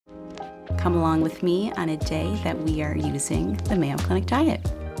Come along with me on a day that we are using the Mayo Clinic Diet.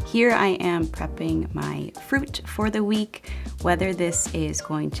 Here I am prepping my fruit for the week, whether this is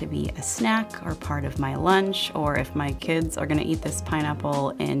going to be a snack or part of my lunch, or if my kids are gonna eat this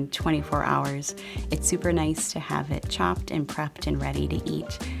pineapple in 24 hours. It's super nice to have it chopped and prepped and ready to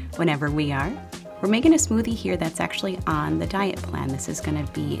eat whenever we are. We're making a smoothie here that's actually on the diet plan. This is gonna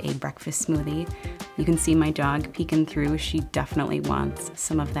be a breakfast smoothie. You can see my dog peeking through. She definitely wants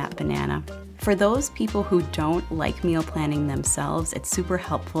some of that banana. For those people who don't like meal planning themselves, it's super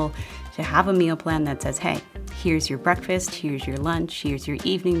helpful to have a meal plan that says, hey, here's your breakfast, here's your lunch, here's your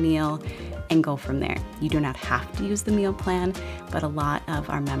evening meal, and go from there. You do not have to use the meal plan, but a lot of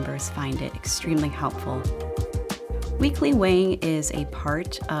our members find it extremely helpful. Weekly weighing is a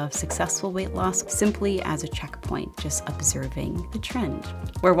part of successful weight loss simply as a checkpoint, just observing the trend.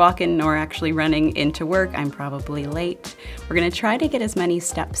 We're walking or actually running into work. I'm probably late. We're gonna try to get as many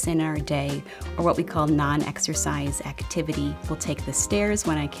steps in our day, or what we call non-exercise activity. We'll take the stairs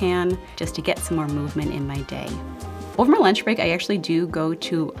when I can, just to get some more movement in my day. Over my lunch break, I actually do go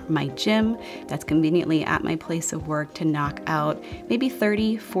to my gym that's conveniently at my place of work to knock out maybe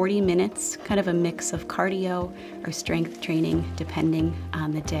 30, 40 minutes, kind of a mix of cardio or strength training, depending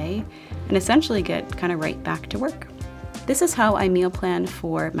on the day, and essentially get kind of right back to work. This is how I meal plan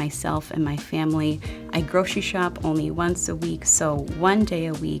for myself and my family. I grocery shop only once a week, so one day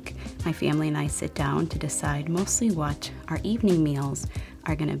a week, my family and I sit down to decide mostly what our evening meals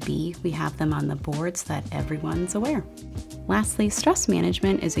are gonna be. We have them on the board so that everyone's aware. Lastly, stress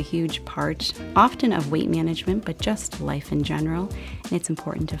management is a huge part, often of weight management, but just life in general, and it's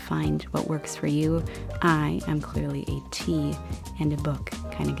important to find what works for you. I am clearly a tea and a book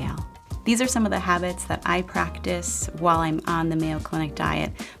kind of gal. These are some of the habits that I practice while I'm on the Mayo Clinic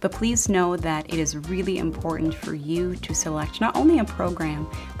Diet, but please know that it is really important for you to select not only a program,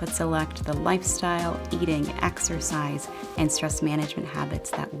 but select the lifestyle, eating, exercise, and stress management habits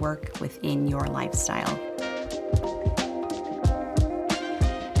that work within your lifestyle.